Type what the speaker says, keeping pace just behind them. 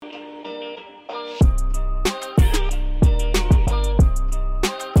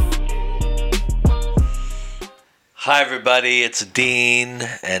Hi, everybody. It's Dean,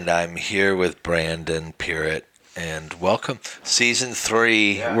 and I'm here with Brandon Pearett. And welcome, Season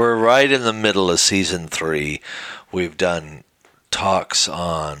 3. Yeah. We're right in the middle of Season 3. We've done talks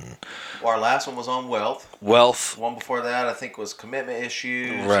on Well, our last one was on wealth. wealth, One before that, I think, was commitment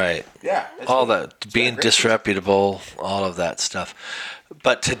issues. right? Yeah. All that, being disreputable, all of that stuff.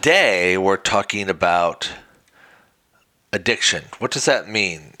 But today, we're talking about addiction. What does that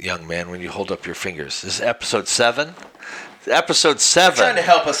mean, young man, when you hold up your fingers? This is episode 7? Episode 7. They're trying to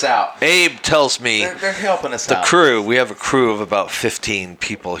help us out. Abe tells me They're helping us the out. crew, we have a crew of about 15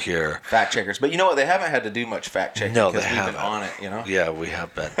 people here. Fact checkers. But you know what? They haven't had to do much fact checking No, they because we've haven't. been on it, you know? Yeah, we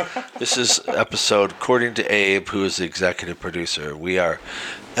have been. This is episode, according to Abe, who is the executive producer, we are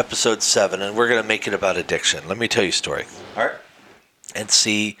episode 7, and we're going to make it about addiction. Let me tell you a story. All right. And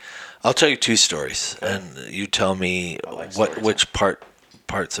see, I'll tell you 2 stories, and you tell me like stories, which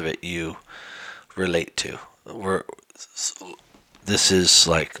parts of it you relate to. This is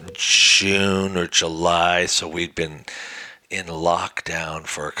like June or July, so we'd been in lockdown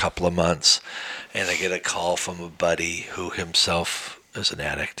for a couple of months, and I get a call from a buddy who himself is an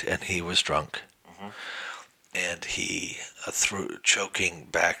addict, and he was drunk. And he, through choking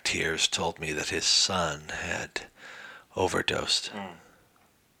back tears, told me that his son had overdosed.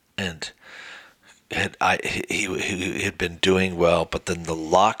 And he had been doing well, but then the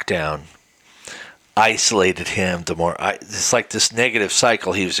lockdown isolated him. It's like this negative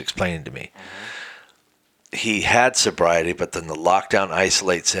cycle he was explaining to me. He had sobriety, but then the lockdown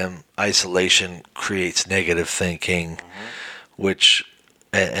isolates him. Isolation creates negative thinking, which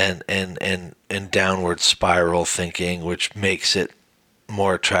and downward spiral thinking, which makes it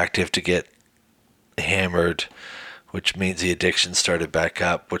more attractive to get hammered, which means the addiction started back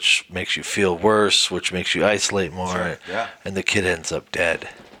up, which makes you feel worse, which makes you isolate more, Sure, yeah. and the kid ends up dead.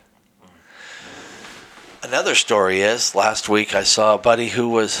 Another story is, last week I saw a buddy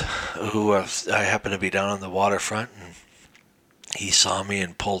who I happened to be down on the waterfront, and he saw me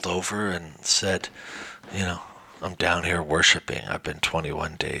and pulled over and said, I'm down here worshiping. I've been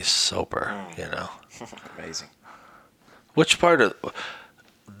 21 days sober, Amazing. Which part of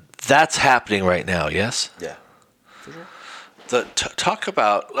that's happening right now, yes? Yeah. For sure.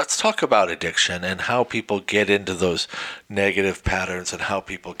 Let's talk about addiction and how people get into those negative patterns and how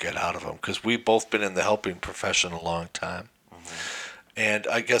people get out of them, because we've both been in the helping profession a long time. And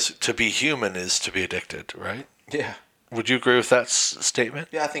I guess to be human is to be addicted, right? Yeah. Would you agree with that statement?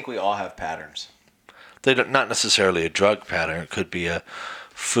 Yeah, I think we all have patterns. They don't, not necessarily a drug pattern. It could be a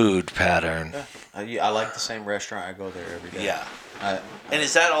food pattern. Yeah. I like the same restaurant. I go there every day. Yeah. And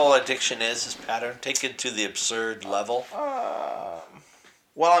is that all addiction is pattern? Taken to the absurd level?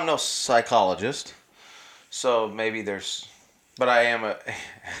 Well, I'm no psychologist, so maybe but I am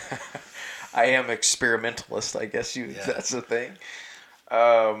I am experimentalist, I guess that's the thing.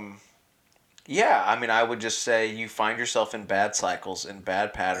 Yeah, I mean, I would just say you find yourself in bad cycles and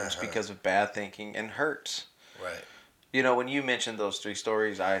bad patterns because of bad thinking and hurts. Right. You know, when you mentioned those 3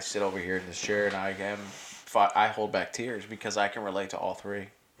 stories, I sit over here in this chair and I hold back tears because I can relate to all 3.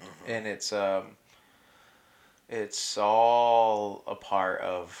 And it's all a part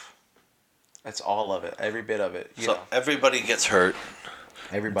of. It's all of it, every bit of it. So everybody gets hurt.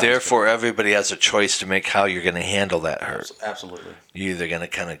 Therefore, everybody has a choice to make how you're going to handle that hurt. Absolutely. You're either going to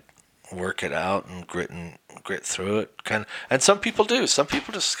kind of work it out and grit through it, and some people do. Some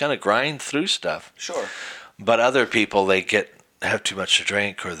people just kind of grind through stuff. Sure. But other people, they have too much to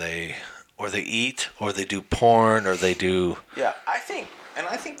drink, or they eat, or they do porn, or they do. Yeah, I think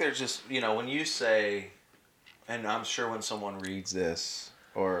there's just, when you say, and I'm sure when someone reads this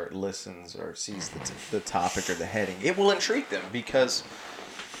or listens or sees the topic or the heading, it will intrigue them because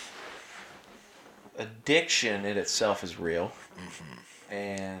addiction in itself is real,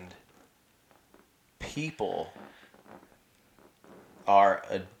 and people are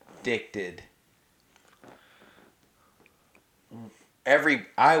addicted.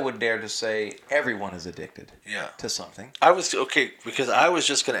 I would dare to say everyone is addicted to something. I was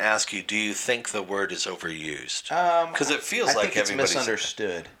just going to ask you, do you think the word is overused? Because it feels I like think it's everybody's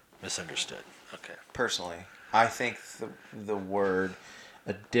misunderstood. Misunderstood. Okay. Personally, I think the word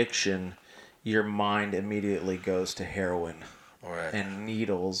addiction, your mind immediately goes to heroin and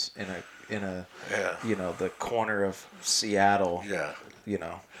needles in a the corner of Seattle. Yeah.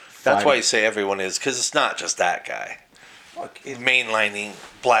 That's why you say everyone is, because it's not just that guy. Look, mainlining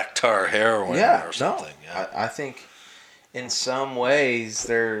black tar heroin or something. No. Yeah. I think in some ways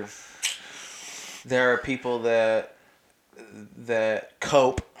there are people that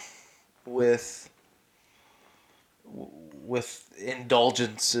cope with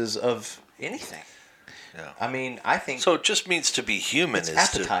indulgences of anything. Yeah. I mean, I think so. It just means to be human. it's is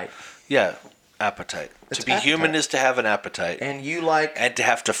appetite. Appetite. It's to be human is to have an appetite, and to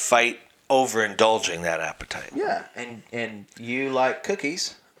have to fight overindulging that appetite. Yeah, and you like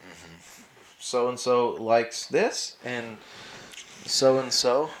cookies. So and so likes this, and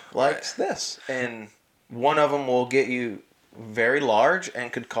so likes this, and one of them will get you very large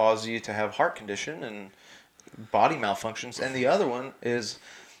and could cause you to have heart condition and body malfunctions, and the other one is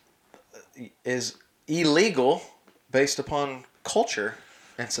illegal based upon culture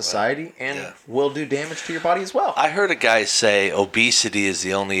and society, and will do damage to your body as well. I heard a guy say obesity is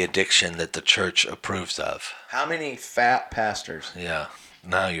the only addiction that the church approves of. How many fat pastors? Yeah.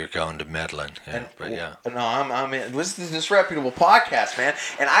 Now you're going to meddling. Yeah, but yeah. No, I'm in. This is a disreputable podcast, man.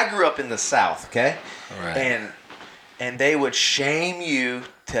 And I grew up in the South, okay? Right. And they would shame you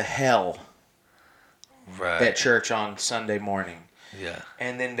to hell at church on Sunday morning. Yeah.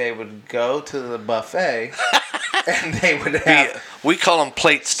 And then they would go to the buffet and they would have... We call them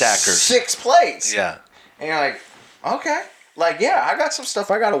plate stackers. 6 plates. Yeah. And you're like, okay. Like, yeah, I got some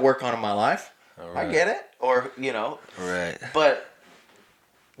stuff I got to work on in my life. Right. I get it. Or, Right. But...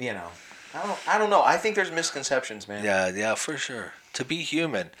 I don't know. I think there's misconceptions, man. Yeah, for sure. To be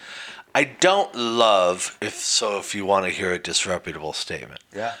human. I don't love, if you want to hear a disreputable statement.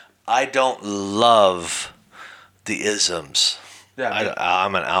 Yeah. I don't love the isms. Yeah.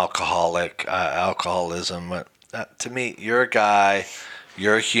 I'm an alcoholic. Alcoholism. To me, you're a guy.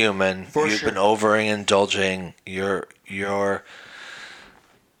 You're a human. You've been overindulging.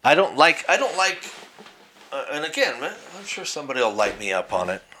 I don't like. And again, I'm sure somebody will light me up on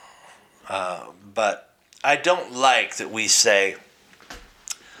it. But I don't like that we say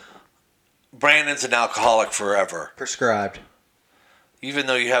Brandon's an alcoholic forever. Prescribed. Even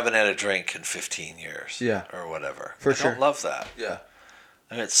though you haven't had a drink in 15 years. Yeah. Or whatever. I don't love that. Yeah.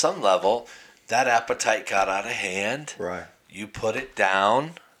 And at some level, that appetite got out of hand. Right. You put it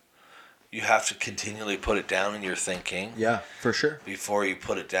down. You have to continually put it down in your thinking. Yeah, for sure. Before you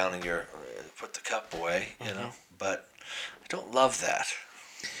put it down in put the cup away, But I don't love that.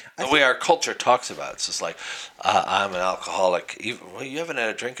 The way our culture talks about it, it's just like, I'm an alcoholic. You haven't had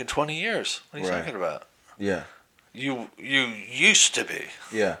a drink in 20 years. What are you talking about? Yeah. You used to be.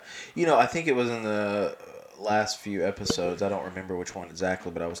 Yeah. I think it was in the last few episodes. I don't remember which one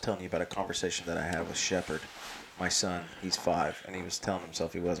exactly, but I was telling you about a conversation that I had with Shepard, my son. He's 5, and he was telling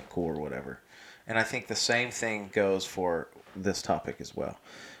himself he wasn't cool or whatever. And I think the same thing goes for this topic as well.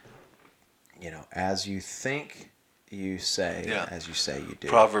 As you think, you say, as you say, you do.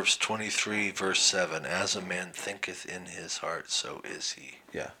 Proverbs 23, verse 7, as a man thinketh in his heart, so is he.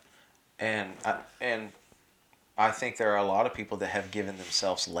 Yeah. And I think there are a lot of people that have given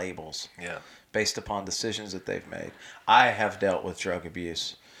themselves labels based upon decisions that they've made. I have dealt with drug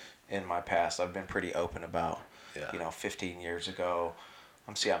abuse in my past. I've been pretty open about, 15 years ago.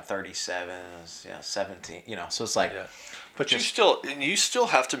 I'm 37, 17, so it's like... Yeah. But you still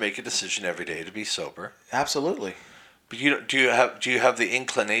have to make a decision every day to be sober. Absolutely. But do you have the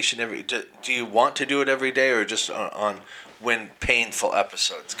inclination do you want to do it every day, or just on when painful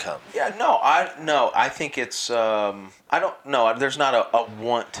episodes come? Yeah, I think it's I don't know. There's not a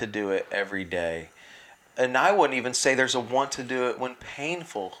want to do it every day, and I wouldn't even say there's a want to do it when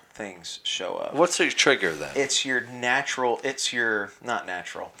painful things show up. What's your trigger then? It's your natural. It's your not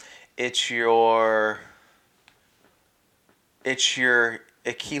natural. It's your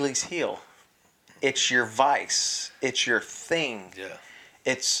Achilles heel. It's your vice. It's your thing. Yeah.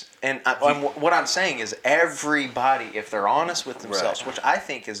 What I'm saying is everybody, if they're honest with themselves, which I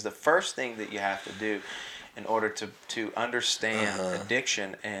think is the first thing that you have to do in order to understand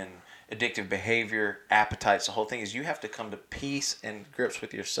addiction and addictive behavior, appetites, the whole thing, is you have to come to peace and grips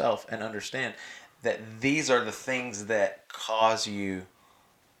with yourself and understand that these are the things that cause you.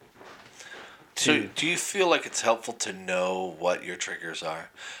 So do you feel like it's helpful to know what your triggers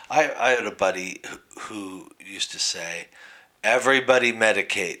are? I had a buddy who used to say, everybody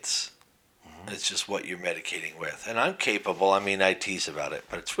medicates. Mm-hmm. It's just what you're medicating with. And I'm capable. I tease about it,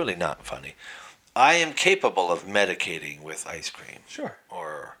 but it's really not funny. I am capable of medicating with ice cream. Sure.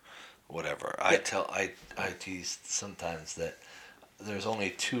 Or whatever. Yeah. I tease sometimes that there's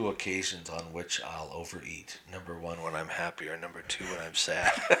only 2 occasions on which I'll overeat. Number 1, when I'm happy, or number 2, when I'm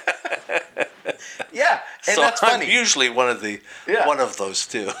sad. Yeah, and so that's funny. I'm usually one of those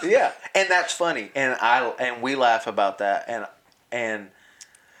 2. Yeah, and that's funny, and we laugh about that,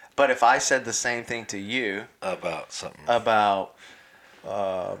 but if I said the same thing to you about something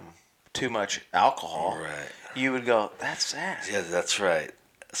too much alcohol, right, you would go, "That's sad." Yeah, that's right.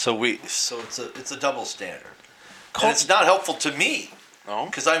 So it's a double standard. And it's not helpful to me. Oh.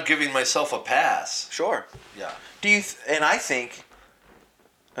 Because I'm giving myself a pass. Sure. Yeah. And I think,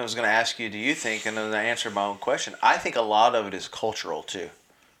 I was going to ask you, do you think, and then I answered my own question, I think a lot of it is cultural too.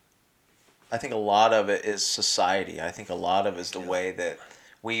 I think a lot of it is society. I think a lot of it is the way that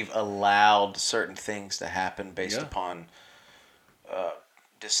we've allowed certain things to happen based upon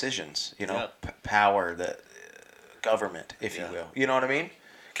decisions, power, government, if you will. You know what I mean?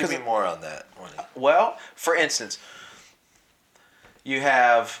 Give me more on that. Well, for instance, you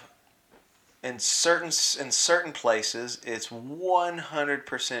have in certain places, it's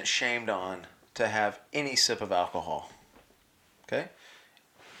 100% shamed on to have any sip of alcohol. Okay?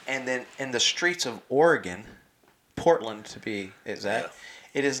 And then in the streets of Oregon, Portland to be exact,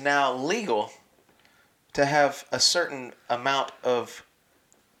 it is now legal to have a certain amount of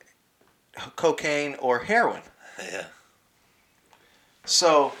cocaine or heroin. Yeah.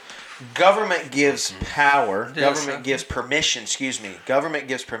 So government gives power, government gives permission, government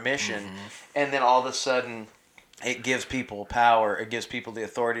gives permission, and then all of a sudden it gives people power, it gives people the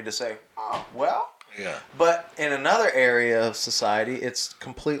authority to say, oh, well. Yeah. But in another area of society, it's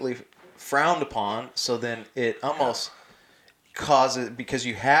completely frowned upon, so then it almost causes, because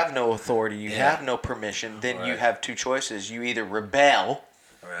you have no authority, you have no permission, then you have two choices. You either rebel,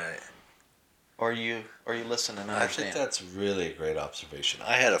 or you listen and understand. I think that's really a great observation.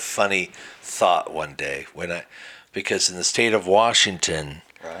 I had a funny thought one day because in the state of Washington,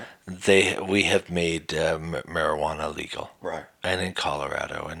 we have made marijuana legal, and in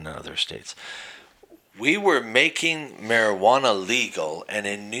Colorado and other states. We were making marijuana legal, and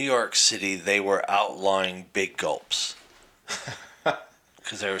in New York City, they were outlawing big gulps.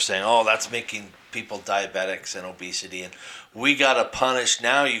 Because they were saying, oh, that's making people diabetics and obesity, and we got to punish.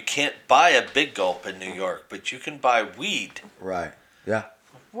 Now you can't buy a big gulp in New York, but you can buy weed. Right. Yeah.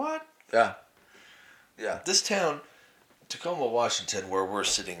 What? Yeah. Yeah. This town, Tacoma, Washington, where we're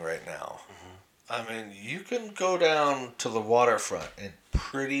sitting right now, I mean, you can go down to the waterfront, and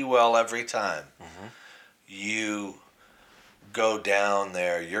pretty well every time you go down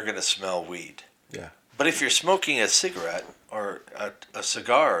there, you're going to smell weed. Yeah. But if you're smoking a cigarette or a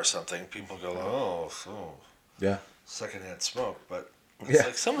cigar or something, people go, oh, so secondhand smoke. But it's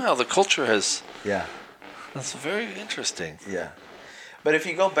like somehow the culture has... Yeah. That's very interesting. Yeah. But if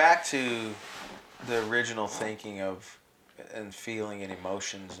you go back to the original thinking of and feeling and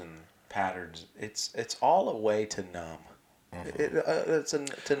emotions and patterns, it's all a way to numb. It's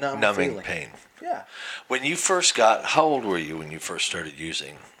to numb numbing feeling. Pain. Yeah. When you first how old were you when you first started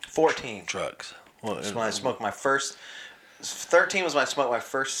using 14 drugs? Well, when I smoked my first. 13 was when I smoked my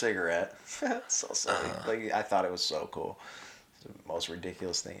first cigarette. So silly. Like, I thought it was so cool. It's the most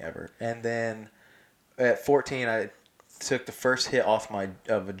ridiculous thing ever. And then at 14, I took the first hit off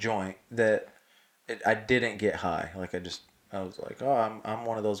of a joint that I didn't get high. Like I was like, oh, I'm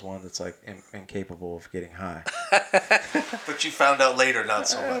one of those ones that's like incapable of getting high. But you found out later, not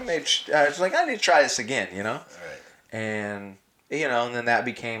so much. I was like, I need to try this again, Right. And and then that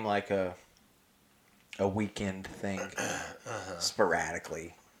became like a weekend thing,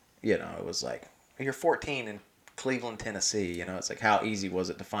 sporadically. It was like, you're 14 in Cleveland, Tennessee. It's like, how easy was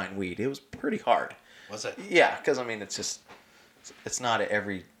it to find weed? It was pretty hard. Was it? Yeah, because I mean, it's not at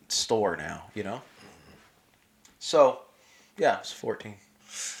every store now. So. Yeah, I was 14.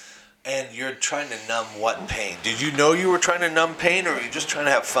 And you're trying to numb what pain? Did you know you were trying to numb pain, or were you just trying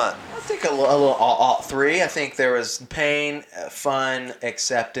to have fun? I think a little all three. I think there was pain, fun,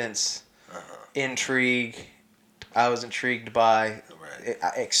 acceptance, intrigue. I was intrigued by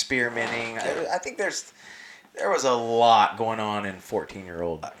experimenting. I think there was a lot going on in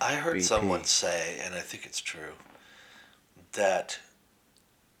 14-year-old I heard BP. someone say, and I think it's true, that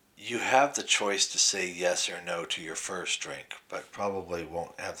you have the choice to say yes or no to your first drink, but probably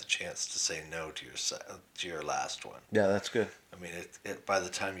won't have the chance to say no to your last one. Yeah, that's good. I mean, it by the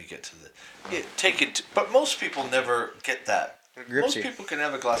time you get to but most people never get that. Most people can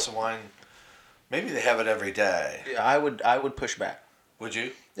have a glass of wine. Maybe they have it every day. Yeah, I would push back. Would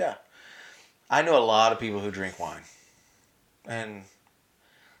you? Yeah, I know a lot of people who drink wine, and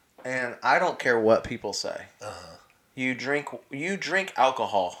I don't care what people say. You drink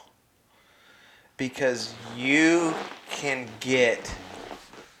alcohol because you can get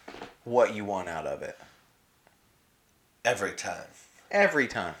what you want out of it. Every time. Every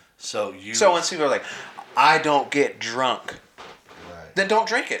time. So when people are like, I don't get drunk, then don't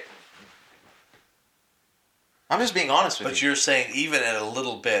drink it. I'm just being honest with you. But you're saying even at a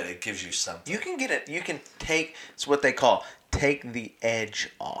little bit, it gives you something. You can get it. You can take, it's what they call, take the edge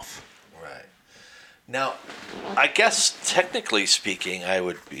off. Right. Now, I guess technically speaking, I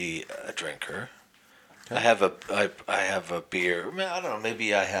would be a drinker. Okay. I have a beer. I mean, I don't know.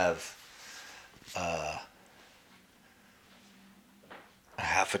 Maybe I have a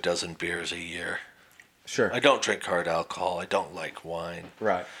half a dozen beers a year. Sure. I don't drink hard alcohol. I don't like wine.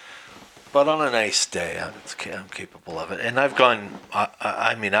 Right. But on a nice day, I'm capable of it. And I've gone.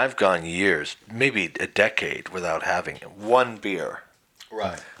 I've gone years, maybe a decade, without having one beer.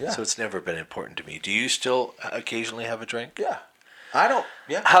 Right. Yeah. So it's never been important to me. Do you still occasionally have a drink? Yeah. I don't.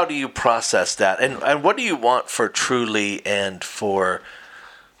 Yeah. How do you process that? And what do you want for Truly and for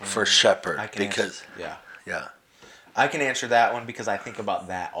Shepherd? Because yeah. I can answer that one because I think about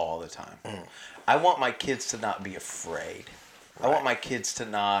that all the time. I want my kids to not be afraid. Right. I want my kids to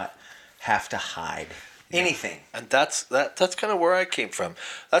not have to hide anything. And that's kind of where I came from.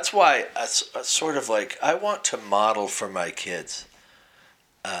 That's why I sort of like I want to model for my kids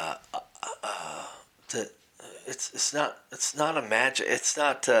that it's not a magic. It's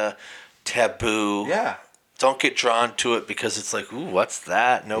not taboo. Yeah. Don't get drawn to it because it's like, ooh, what's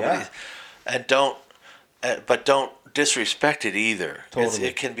that? Nobody, and don't disrespect it either. Totally.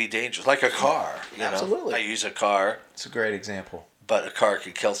 It can be dangerous, like a car. Absolutely. I use a car. It's a great example. But a car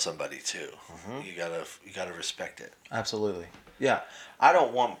could kill somebody too. Mm-hmm. You gotta respect it. Absolutely. Yeah. I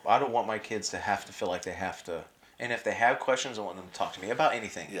don't want my kids to have to feel like they have to. And if they have questions, I want them to talk to me about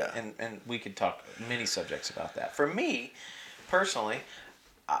anything. Yeah. And we could talk many subjects about that. For me, personally,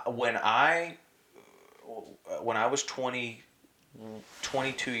 when I was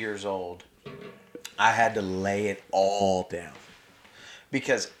 22 years old, I had to lay it all down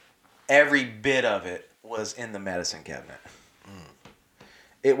because every bit of it was in the medicine cabinet.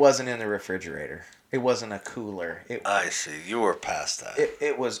 It wasn't in the refrigerator. It wasn't a cooler. I see. You were past that.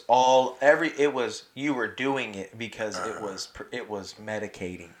 It was you were doing it because it was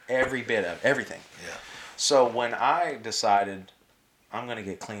medicating every bit of everything. Yeah. So when I decided I'm going to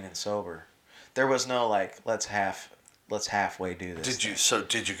get clean and sober, there was no like let's halfway do this.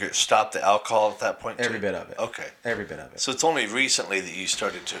 Did you stop the alcohol at that point too? Every bit of it. Okay. Every bit of it. So it's only recently that you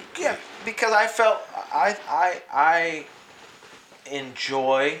started to. Yeah, because I felt I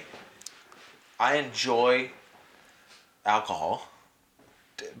enjoy alcohol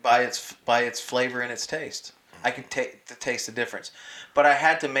by its flavor and its taste. I can taste the difference, but I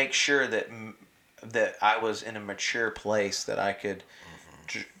had to make sure that I was in a mature place that I could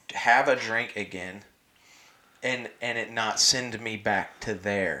have a drink again, and it not send me back to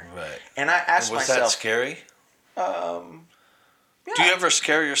there. Right. And I asked myself, was that scary? Yeah. Do you ever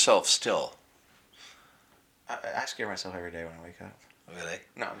scare yourself still? I scare myself every day when I wake up. Really?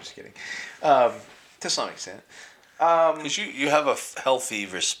 No, I'm just kidding. To some extent. Because you have a healthy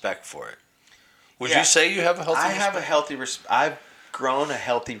respect for it. Would you say you have a healthy respect? I have a healthy I've grown a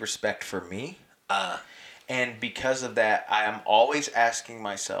healthy respect for me. And because of that, I am always asking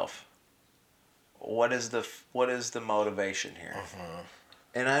myself, what is the motivation here?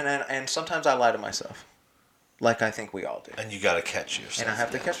 Mm-hmm. And sometimes I lie to myself. Like I think we all do. And you got to catch yourself. And I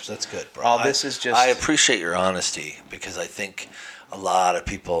have to catch myself. That's good, bro. I appreciate your honesty because I think a lot of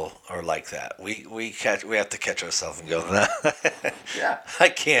people are like that. We have to catch ourselves and go, nah, yeah. I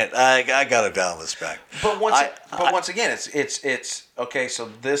can't. I got to dial this back. But once again, it's okay. So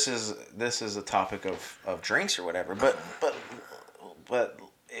this is a topic of drinks or whatever. But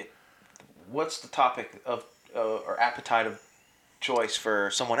what's the topic of or appetite of choice for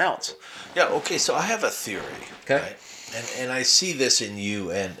someone else? Yeah. Okay. So I have a theory. Okay. Right? And I see this in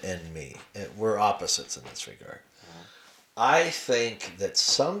you and me. We're opposites in this regard. I think that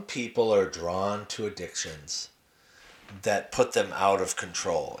some people are drawn to addictions that put them out of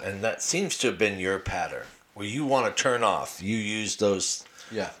control. And that seems to have been your pattern, where you want to turn off. You use those...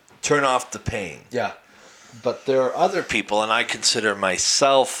 Yeah. Turn off the pain. Yeah. But there are other people, and I consider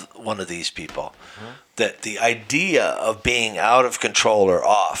myself one of these people, that the idea of being out of control or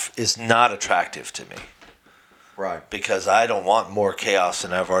off is not attractive to me. Right. Because I don't want more chaos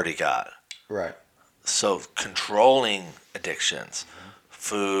than I've already got. Right. So controlling addictions,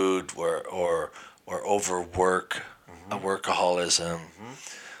 food or overwork, workaholism,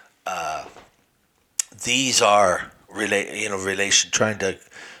 these are trying to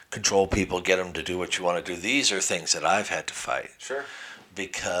control people, get them to do what you want to do. These are things that I've had to fight. Sure.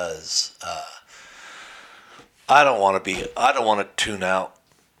 Because I don't want to tune out.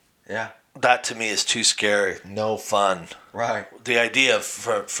 Yeah. That to me is too scary. No fun. Right. The idea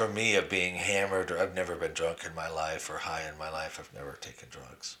for me of being hammered, or I've never been drunk in my life or high in my life. I've never taken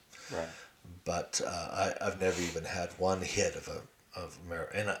drugs. Right. But I've never even had one hit of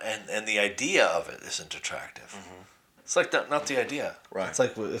marijuana, and the idea of it isn't attractive. Mm-hmm. It's like not the idea. Right. It's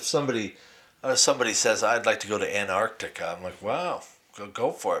like if somebody says I'd like to go to Antarctica, I'm like, wow,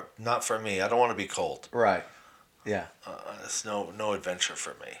 Go for it. Not for me. I don't want to be cold. Right. Yeah. It's no adventure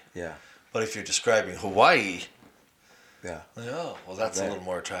for me. Yeah. But if you're describing Hawaii, yeah, oh, well, that's a little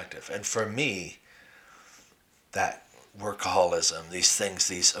more attractive. And for me, that workaholism, these things,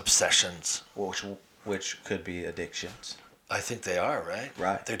 these obsessions, which could be addictions. I think they are, right?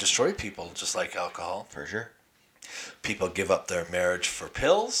 Right. They destroy people just like alcohol. For sure. People give up their marriage for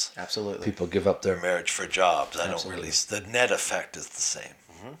pills. Absolutely. People give up their marriage for jobs. I Absolutely. don't really. The net effect is the same.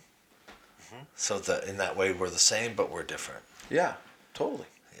 Mm-hmm. Mm-hmm. So in that way, we're the same, but we're different. Yeah, totally.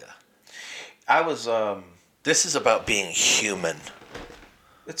 Yeah. I was. This is about being human.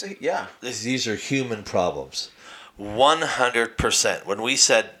 Yeah. These are human problems. 100%. When we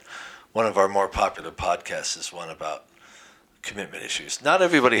said one of our more popular podcasts is one about commitment issues. Not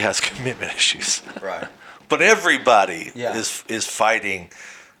everybody has commitment issues. Right. But everybody is fighting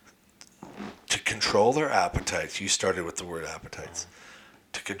to control their appetites. You started with the word appetites.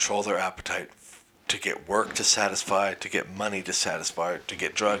 To control their appetite, to get work to satisfy, to get money to satisfy, to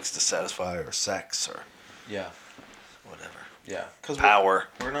get drugs to satisfy, or sex, or whatever. Yeah. Because power.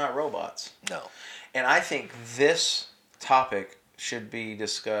 We're not robots. No. And I think this topic should be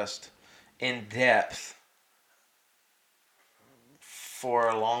discussed in depth for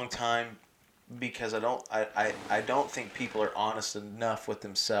a long time, because I don't think people are honest enough with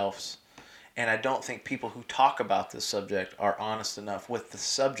themselves, and I don't think people who talk about this subject are honest enough with the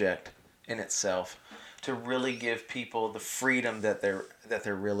subject in itself to really give people the freedom that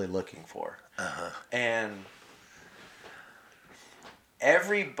they're really looking for. Uh-huh. And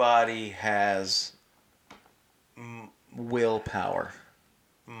everybody has willpower,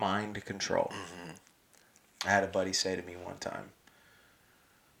 mind control. Mm-hmm. I had a buddy say to me one time,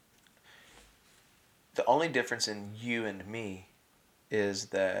 the only difference in you and me is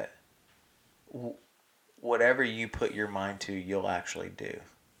that whatever you put your mind to, you'll actually do.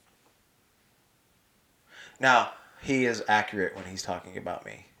 Now, he is accurate when he's talking about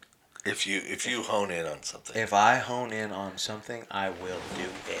me. If you hone in on something. If I hone in on something, I will do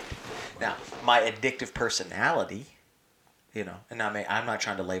it. Now, my addictive personality, and I'm not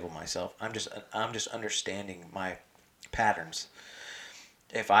trying to label myself. I'm just understanding my patterns.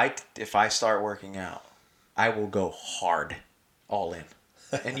 If I start working out, I will go hard, all in.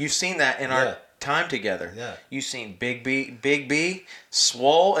 And you've seen that in our time together. Yeah. You've seen Big B,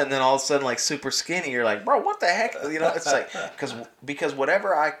 swole, and then all of a sudden like super skinny. You're like, bro, what the heck? It's like because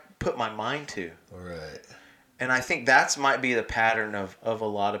whatever I put my mind to. Right. And I think that's might be the pattern of a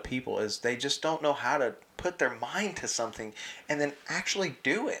lot of people, is they just don't know how to put their mind to something and then actually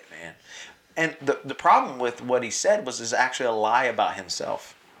do it, man. And the problem with what he said is actually a lie about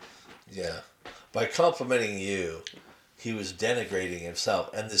himself. Yeah. By complimenting you, he was denigrating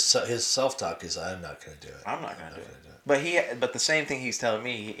himself. And his self-talk is, I'm not going to do it. I'm not going to do it. But the same thing he's telling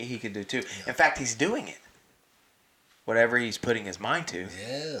me, he could do too. Yeah. In fact, he's doing it. Whatever he's putting his mind to,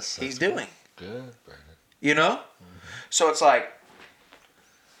 he's doing. Good, Brandon. Mm-hmm. So it's like,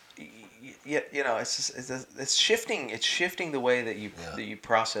 it's shifting. It's shifting the way that you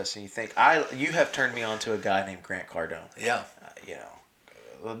process and you think. You have turned me on to a guy named Grant Cardone. Yeah.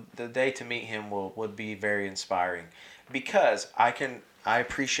 The day to meet him would be very inspiring, because I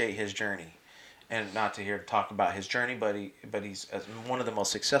appreciate his journey, and not to hear talk about his journey, but he's one of the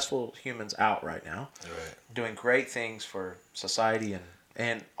most successful humans out right now, doing great things for society,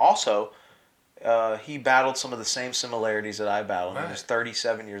 and also he battled some of the same similarities that I battled. Right. He was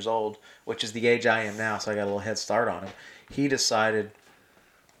 37 years old, which is the age I am now, so I got a little head start on him. He decided,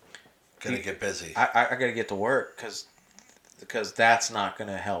 gotta get busy. I gotta get to work because that's not going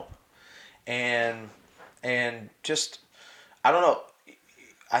to help. And just, I don't know,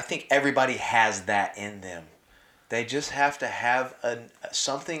 I think everybody has that in them. They just have to have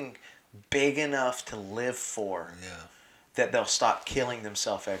something big enough to live for, that they'll stop killing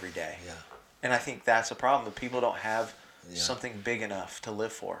themselves every day. Yeah. And I think that's a problem, that people don't have something big enough to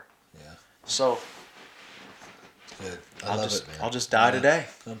live for. Yeah. So good. I love it, man. I'll just die today.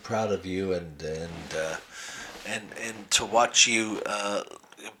 I'm proud of you and to watch you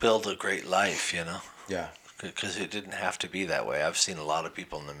build a great life, Yeah. Because it didn't have to be that way. I've seen a lot of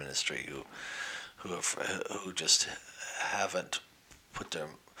people in the ministry who just haven't put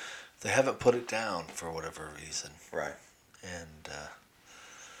it down for whatever reason. Right. And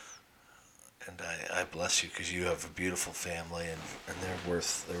I bless you, because you have a beautiful family, and they're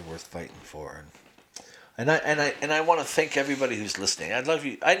worth fighting for. And I want to thank everybody who's listening. I love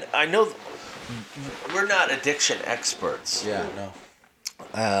you. I know we're not addiction experts. Yeah, no.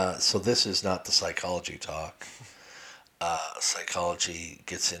 So this is not the psychology talk. Psychology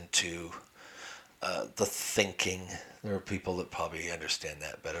gets into the thinking, There are people that probably understand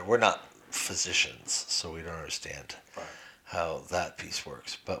that better. We're not physicians, so we don't understand how that piece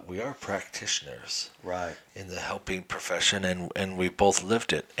works. But we are practitioners in the helping profession, and we both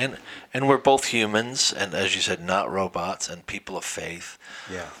lived it. And we're both humans, and as you said, not robots, and people of faith.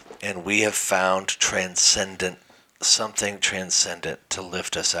 Yeah. And we have found something transcendent to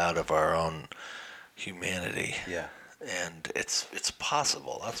lift us out of our own humanity. Yeah. And it's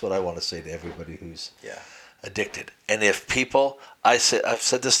possible. That's what I want to say to everybody who's addicted. And if people, I've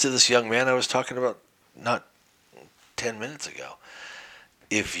said this to this young man I was talking about not 10 minutes ago.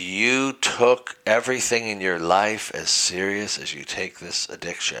 If you took everything in your life as serious as you take this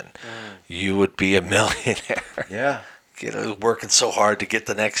addiction, you would be a millionaire. Yeah. Working so hard to get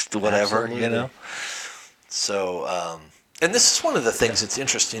the next whatever, Absolutely. So, and this is one of the things that's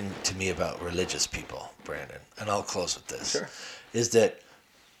interesting to me about religious people, Brandon, and I'll close with this, is that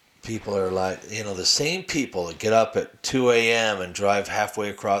people are like, the same people that get up at 2 a.m. and drive halfway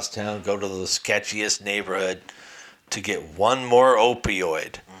across town, go to the sketchiest neighborhood to get one more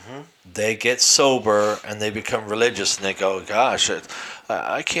opioid. Mm-hmm. They get sober and they become religious and they go, gosh,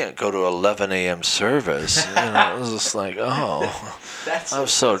 I can't go to 11 a.m. service. It's just like, I'm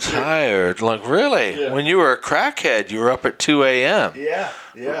so tired. Like, really? Yeah. When you were a crackhead, you were up at 2 a.m. Yeah.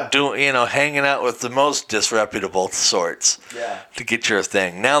 Hanging out with the most disreputable sorts to get your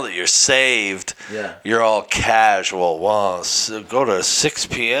thing. Now that you're saved, you're all casual. Wow, so go to a 6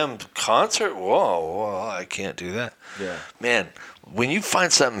 p.m. concert? Whoa, I can't do that. Yeah. Man, when you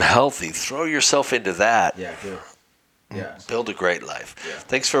find something healthy, throw yourself into that. Yeah, do. Yeah. Build a great life. Yeah.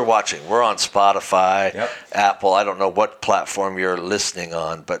 Thanks for watching. We're on Spotify, Apple. I don't know what platform you're listening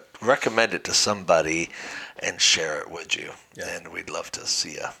on, but recommend it to somebody and share it with you. Yeah. And we'd love to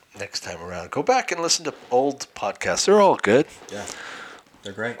see you next time around. Go back and listen to old podcasts. They're all good. Yeah.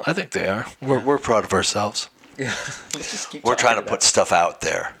 They're great. I think they are. We're proud of ourselves. Yeah. We're trying to put stuff out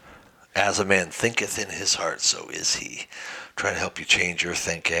there. As a man thinketh in his heart, so is he. Trying to help you change your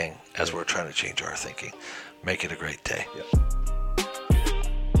thinking as we're trying to change our thinking. Make it a great day. Yep.